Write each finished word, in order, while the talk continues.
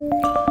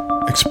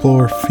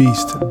Explore,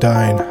 feast,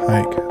 dine,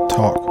 hike,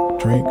 talk,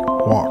 drink,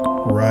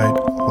 walk, ride,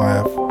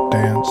 laugh,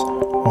 dance,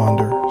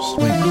 wander,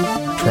 sleep,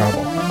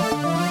 travel.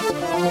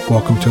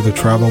 Welcome to the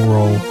Travel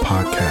Roll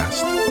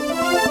Podcast.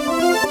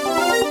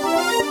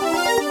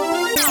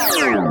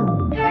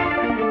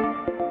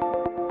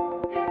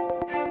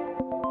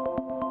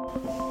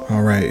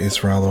 Alright, it's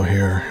Rallo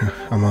here.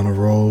 I'm on a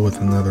roll with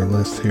another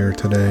list here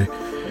today.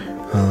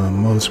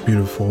 Most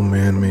beautiful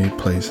man-made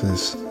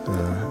places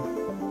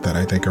that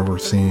I think are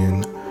worth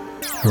seeing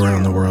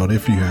around the world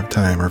if you have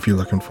time, or if you're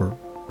looking for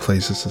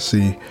places to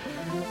see.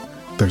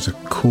 There's a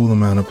cool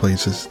amount of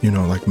places,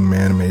 like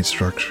man-made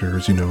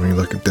structures, when you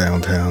look at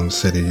downtown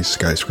cities,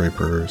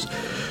 skyscrapers,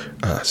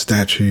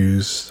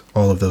 statues,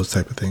 all of those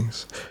type of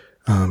things.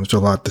 There's a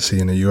lot to see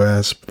in the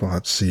US, a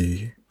lot to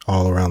see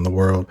all around the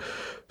world.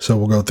 So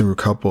we'll go through a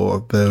couple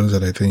of those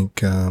that I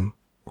think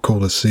cool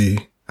to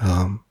see,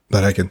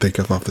 that I can think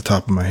of off the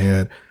top of my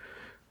head,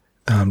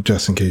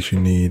 just in case you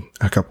need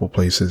a couple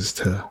places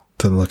to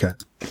look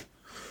at.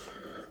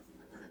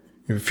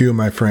 A few of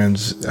my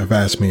friends have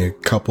asked me a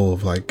couple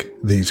of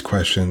these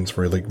questions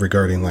really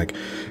regarding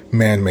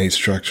man-made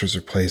structures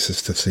or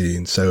places to see.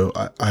 And so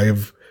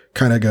I've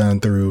kind of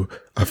gone through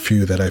a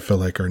few that I feel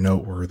like are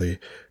noteworthy.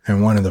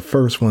 And one of the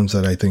first ones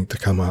that I think to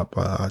come up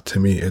to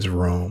me is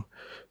Rome.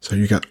 So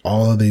you got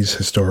all of these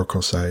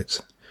historical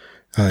sites.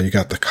 You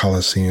got the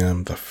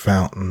Colosseum, the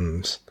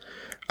fountains,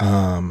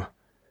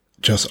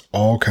 just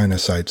all kind of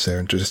sites there.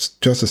 And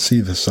just to see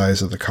the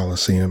size of the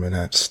Colosseum, and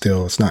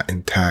it's not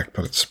intact,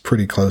 but it's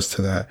pretty close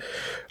to that.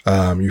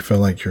 You feel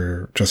like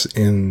you're just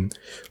in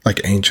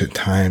ancient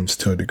times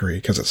to a degree,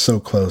 because it's so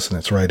close and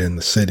it's right in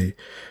the city.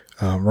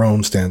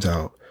 Rome stands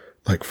out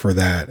for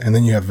that. And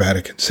then you have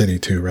Vatican City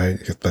too, right?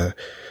 You get the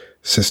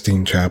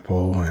Sistine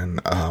Chapel and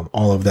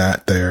all of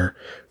that there.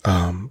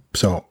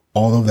 So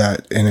all of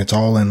that, and it's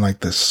all in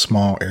this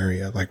small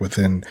area,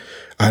 within,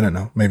 I don't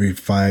know, maybe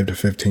 5 to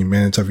 15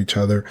 minutes of each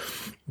other,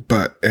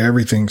 but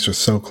everything's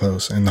just so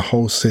close, and the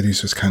whole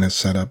city's just kind of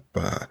set up.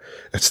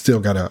 It's still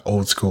got an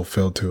old school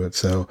feel to it.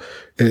 So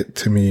it,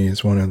 to me,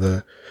 is one of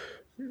the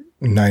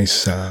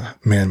nice,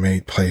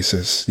 man-made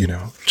places,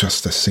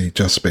 just to see,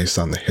 just based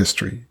on the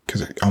history,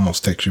 because it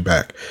almost takes you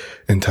back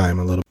in time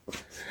a little.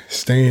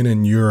 Staying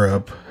in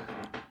Europe,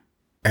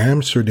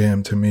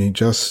 Amsterdam, to me,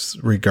 just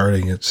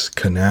regarding its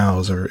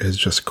canals, is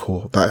just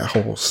cool. That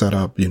whole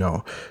setup,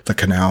 the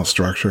canal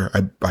structure.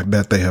 I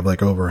bet they have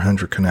over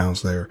 100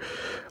 canals there.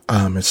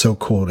 It's so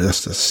cool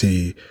just to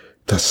see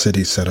the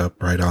city set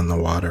up right on the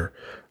water.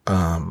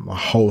 A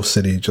whole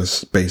city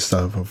just based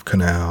off of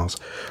canals.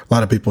 A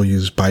lot of people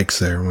use bikes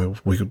there, and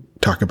we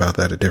could talk about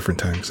that at different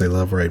times. They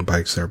love riding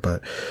bikes there,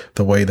 but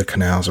the way the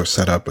canals are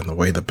set up and the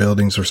way the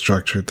buildings are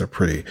structured, they're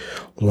pretty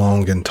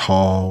long and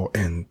tall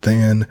and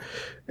thin.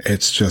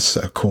 It's just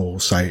a cool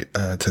sight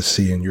to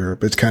see in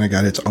Europe. It's kind of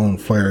got its own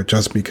flair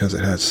just because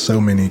it has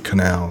so many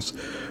canals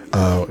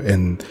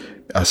in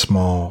a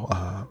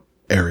small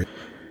area.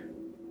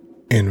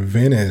 In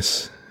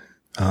Venice,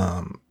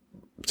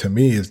 to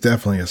me, it's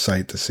definitely a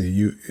sight to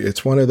see.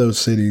 It's one of those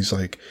cities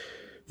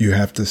you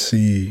have to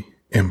see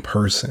in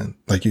person.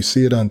 You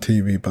see it on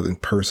TV, but in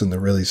person to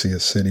really see a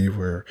city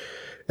where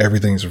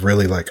everything's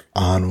really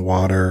on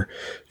water.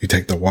 You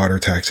take the water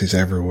taxis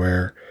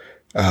everywhere.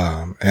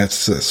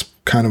 It's this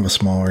kind of a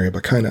small area,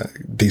 but kind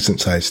of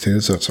decent size too.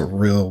 So it's a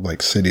real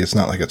city. It's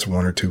not it's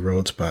one or two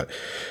roads, but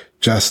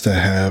just to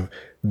have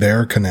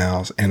their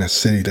canals in a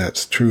city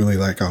that's truly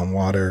on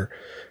water,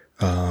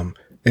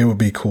 it would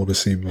be cool to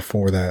see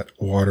before that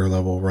water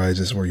level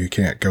rises where you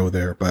can't go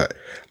there. But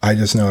I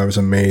just know I was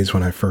amazed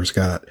when I first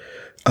got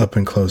up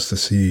and close to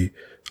see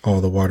all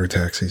the water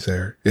taxis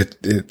there.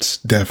 It's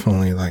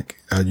definitely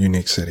a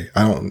unique city.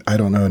 I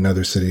don't know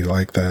another city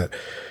like that,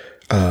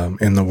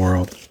 in the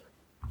world.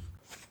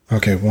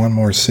 Okay, one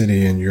more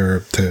city in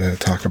Europe to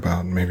talk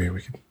about. Maybe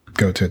we could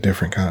go to a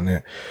different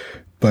continent.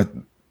 But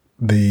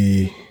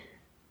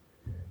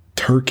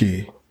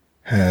Turkey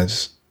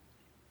has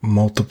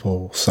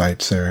multiple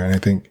sites there. And I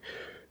think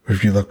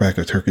if you look back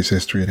at Turkey's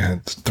history, it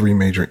had 3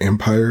 major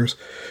empires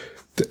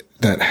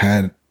that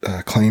had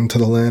claim to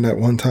the land at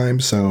one time.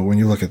 So when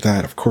you look at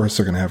that, of course,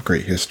 they're going to have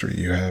great history.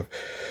 You have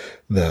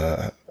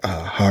the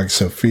Hagia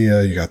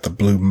Sophia, you got the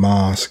Blue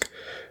Mosque,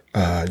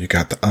 you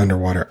got the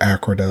underwater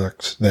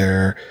aqueducts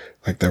there.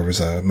 There was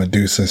a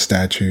Medusa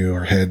statue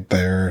or head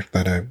there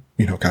that I,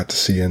 got to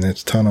see in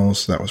its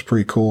tunnels. That was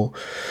pretty cool.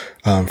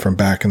 From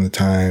back in the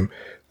time,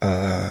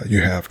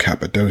 you have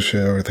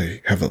Cappadocia, or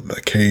they have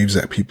the caves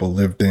that people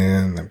lived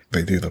in.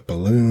 They do the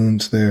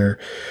balloons there.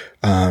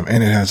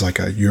 And it has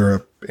a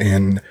Europe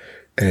and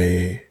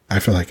I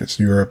feel like it's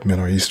Europe,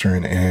 Middle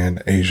Eastern,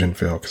 and Asian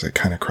feel, because it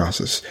kind of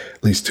crosses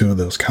at least two of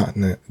those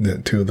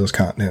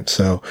continents.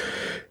 So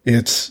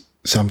it's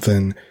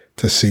something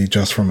to see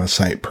just from a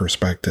site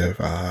perspective.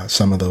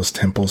 Some of those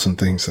temples and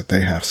things that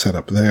they have set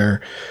up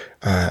there,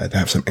 they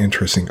have some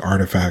interesting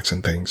artifacts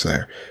and things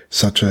there.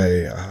 Such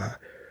a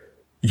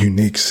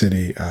unique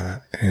city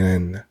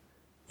in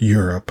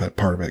Europe, but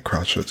part of it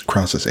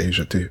crosses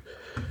Asia too.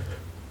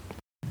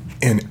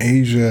 In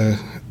Asia,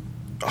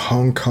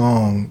 Hong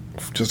Kong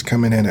just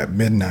coming in at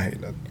midnight.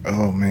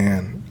 Oh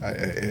man,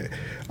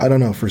 I don't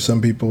know. For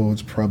some people,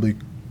 it's probably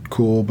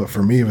cool, but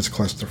for me, it was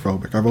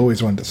claustrophobic. I've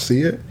always wanted to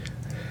see it.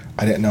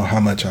 I didn't know how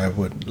much I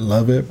would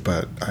love it,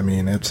 but I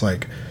mean, it's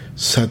like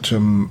such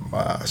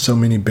a so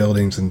many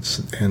buildings in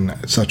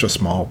such a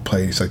small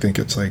place. I think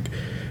it's like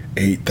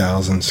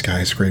 8,000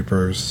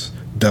 skyscrapers,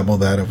 double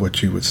that of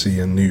what you would see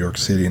in New York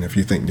City. And if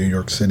you think New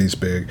York City's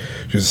big,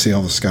 you just see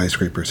all the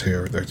skyscrapers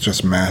here. They're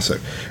just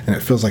massive. And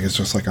it feels like it's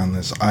just like on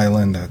this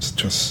island that's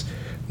just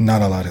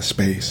not a lot of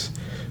space.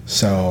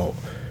 So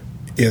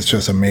it's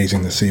just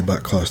amazing to see,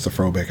 but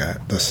claustrophobic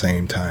at the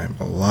same time.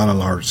 A lot of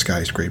large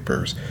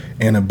skyscrapers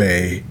in a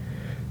bay,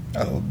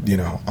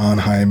 on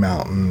high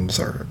mountains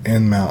or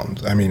in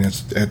mountains. I mean,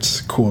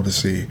 it's cool to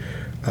see,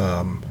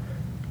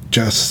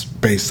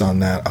 just based on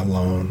that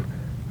alone.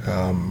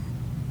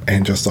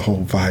 And just the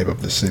whole vibe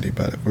of the city.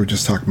 But if we're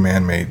just talking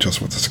man-made,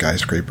 just with the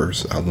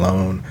skyscrapers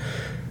alone,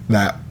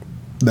 that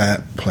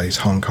place,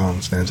 Hong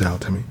Kong, stands out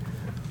to me.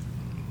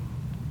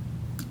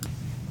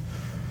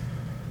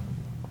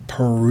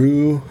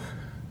 Peru,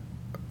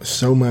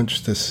 so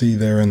much to see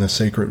there in the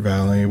Sacred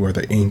Valley, where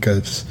the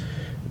Incas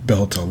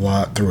built a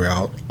lot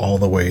throughout, all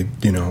the way,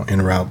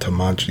 en route to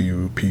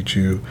Machu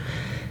Picchu.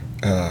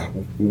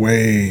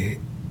 Way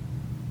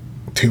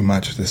too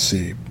much to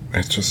see.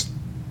 It's just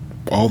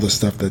all the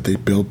stuff that they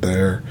built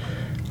there,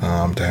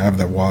 to have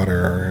the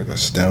water, the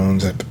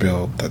stones that they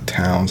built, the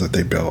towns that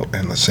they built,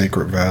 and the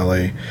Sacred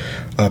Valley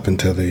up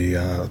into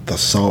the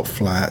salt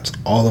flats,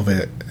 all of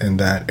it in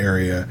that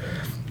area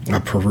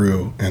of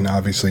Peru, and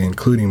obviously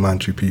including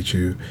Machu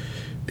Picchu,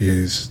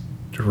 is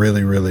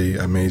really, really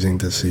amazing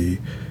to see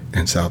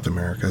in South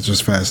America. It's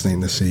just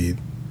fascinating to see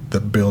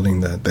the building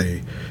that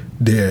they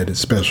did,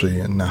 especially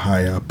in the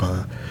high up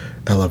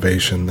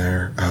elevation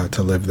there,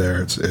 to live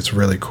there. It's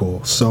really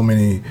cool. So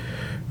many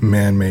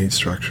man-made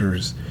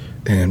structures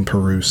in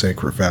Peru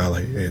Sacred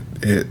Valley.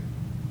 And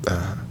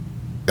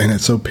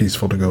it's so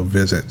peaceful to go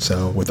visit.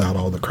 So without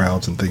all the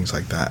crowds and things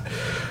like that,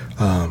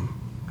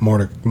 more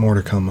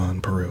to come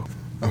on Peru.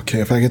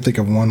 Okay, if I can think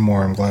of one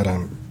more, I'm glad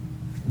I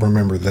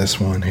remember this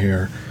one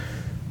here.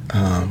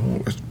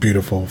 It's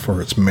beautiful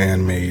for its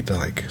man-made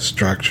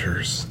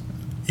structures.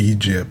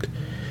 Egypt.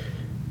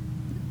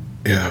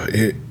 Yeah,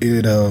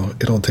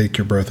 it'll take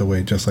your breath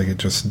away, just like it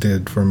just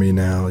did for me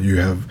now. You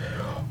have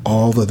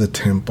all of the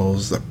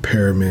temples, the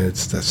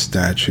pyramids, the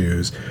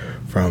statues,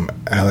 from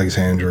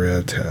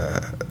Alexandria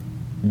to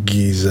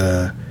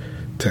Giza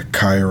to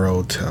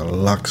Cairo to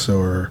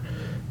Luxor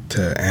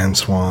to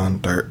Aswan.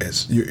 There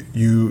is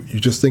you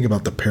just think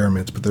about the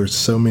pyramids, but there's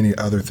so many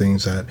other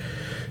things, that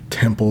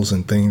temples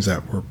and things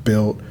that were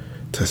built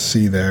to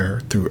see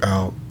there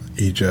throughout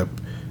Egypt.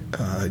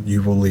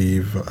 You will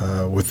leave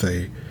with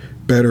a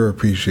better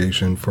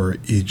appreciation for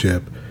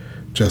Egypt,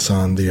 just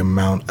on the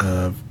amount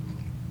of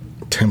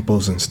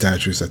temples and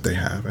statues that they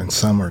have. And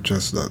some are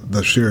just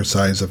the sheer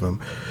size of them.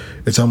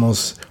 It's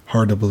almost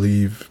hard to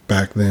believe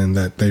back then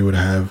that they would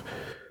have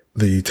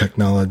the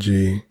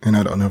technology, and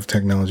I don't know if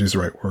technology is the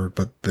right word,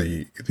 but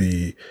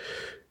the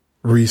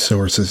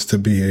resources to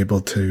be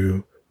able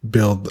to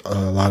build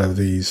a lot of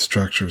these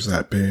structures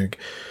that big.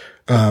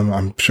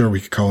 I'm sure we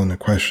could call into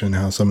question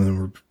how some of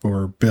them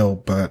were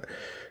built, but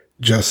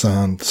just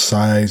on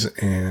size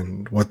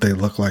and what they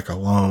look like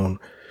alone,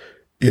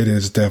 it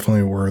is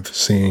definitely worth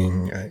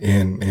seeing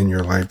in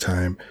your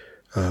lifetime.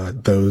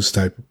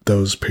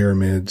 Those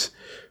pyramids,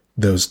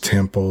 those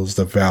temples,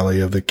 the Valley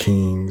of the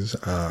Kings,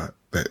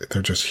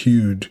 they're just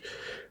huge.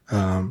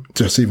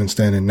 Just even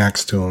standing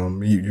next to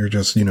them, you're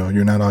just,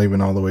 you're not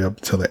even all the way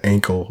up to the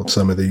ankle of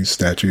some of these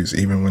statues,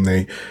 even when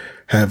they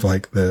have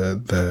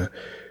the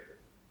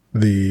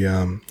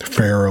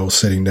pharaoh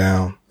sitting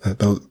down.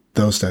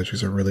 Those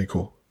statues are really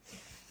cool.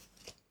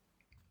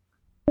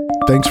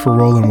 Thanks for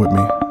rolling with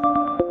me.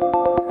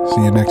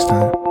 See you next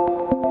time.